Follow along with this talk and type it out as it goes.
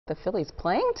The Phillies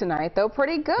playing tonight, though,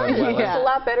 pretty good. Well, It looks a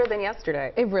lot better than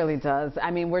yesterday. It really does. I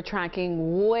mean, we're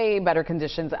tracking way better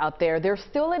conditions out there. There's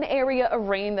still an area of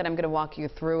rain that I'm going to walk you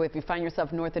through. If you find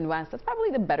yourself north and west, that's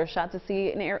probably the better shot to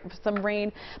see some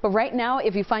rain. But right now,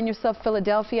 if you find yourself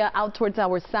Philadelphia, out towards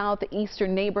our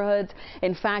southeastern neighborhoods,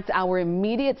 in fact, our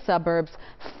immediate suburbs,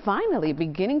 finally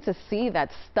beginning to see that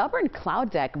stubborn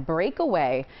cloud deck break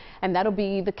away. And that'll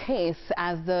be the case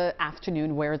as the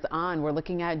afternoon wears on. We're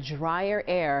looking at drier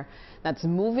air that's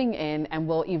moving in and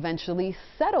will eventually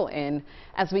settle in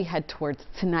as we head towards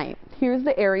tonight. Here's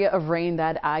the area of rain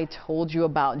that I told you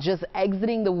about, just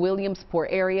exiting the Williamsport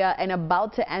area and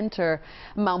about to enter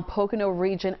Mount Pocono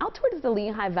region out towards the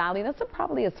Lehigh Valley. That's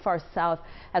probably as far south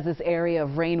as this area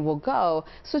of rain will go.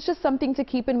 So it's just something to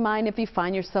keep in mind if you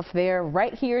find yourself there.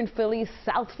 Right here in Philly,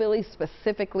 South Philly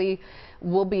specifically,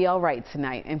 we'll be all right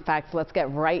tonight. In fact, let's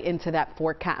get right into that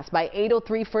forecast. By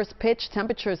 8:03 first pitch,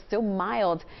 temperatures still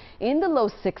mild in the low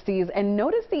 60s. And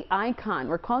notice the icon.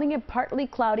 We're calling it partly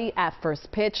cloudy at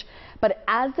first pitch. But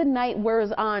as the night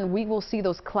wears on, we will see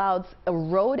those clouds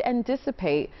erode and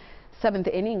dissipate. Seventh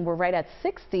inning, we're right at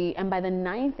 60, and by the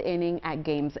ninth inning at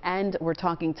game's end, we're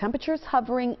talking temperatures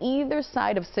hovering either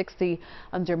side of 60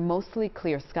 under mostly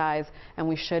clear skies, and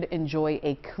we should enjoy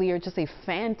a clear, just a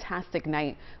fantastic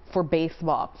night for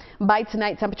baseball. By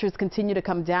tonight, temperatures continue to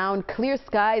come down. Clear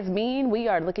skies mean we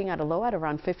are looking at a low at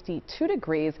around 52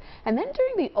 degrees, and then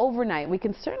during the overnight, we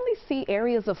can certainly see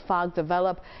areas of fog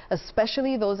develop,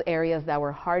 especially those areas that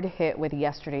were hard hit with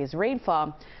yesterday's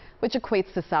rainfall, which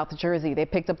equates to South Jersey. They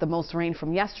picked up the most rain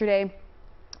from yesterday.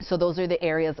 So those are the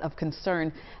areas of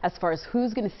concern as far as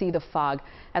who's going to see the fog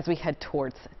as we head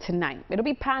towards tonight. It'll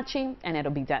be patchy and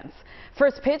it'll be dense.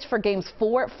 First pitch for games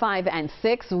 4, 5, and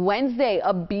 6. Wednesday,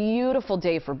 a beautiful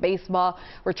day for baseball.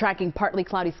 We're tracking partly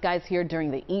cloudy skies here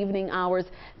during the evening hours.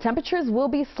 Temperatures will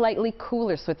be slightly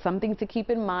cooler, so it's something to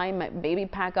keep in mind. Maybe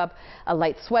pack up a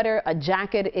light sweater, a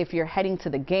jacket if you're heading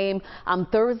to the game. On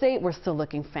Thursday, we're still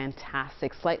looking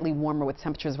fantastic, slightly warmer with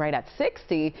temperatures right at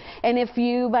 60. And if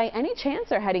you by any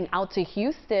chance are heading out to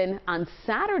Houston on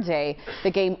Saturday,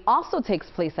 the game also takes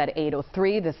place at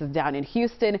 8:03. This is down in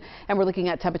Houston, and we're looking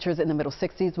at temperatures in the middle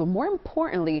 60s. But more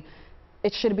importantly,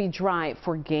 it should be dry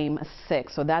for game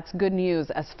 6. So that's good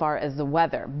news as far as the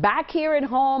weather. Back here at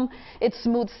home, it's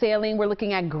smooth sailing. We're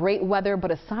looking at great weather, but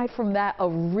aside from that, a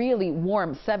really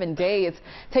warm 7 days.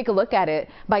 Take a look at it.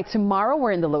 By tomorrow,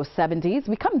 we're in the low 70s.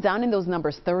 We come down in those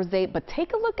numbers Thursday, but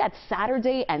take a look at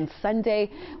Saturday and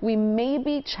Sunday. We may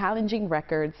be challenging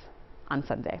records on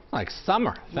Sunday. Like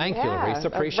summer. Thank you, Llarisa.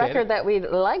 Appreciate it. A record that we'd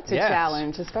like to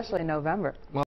challenge, especially in November. Well,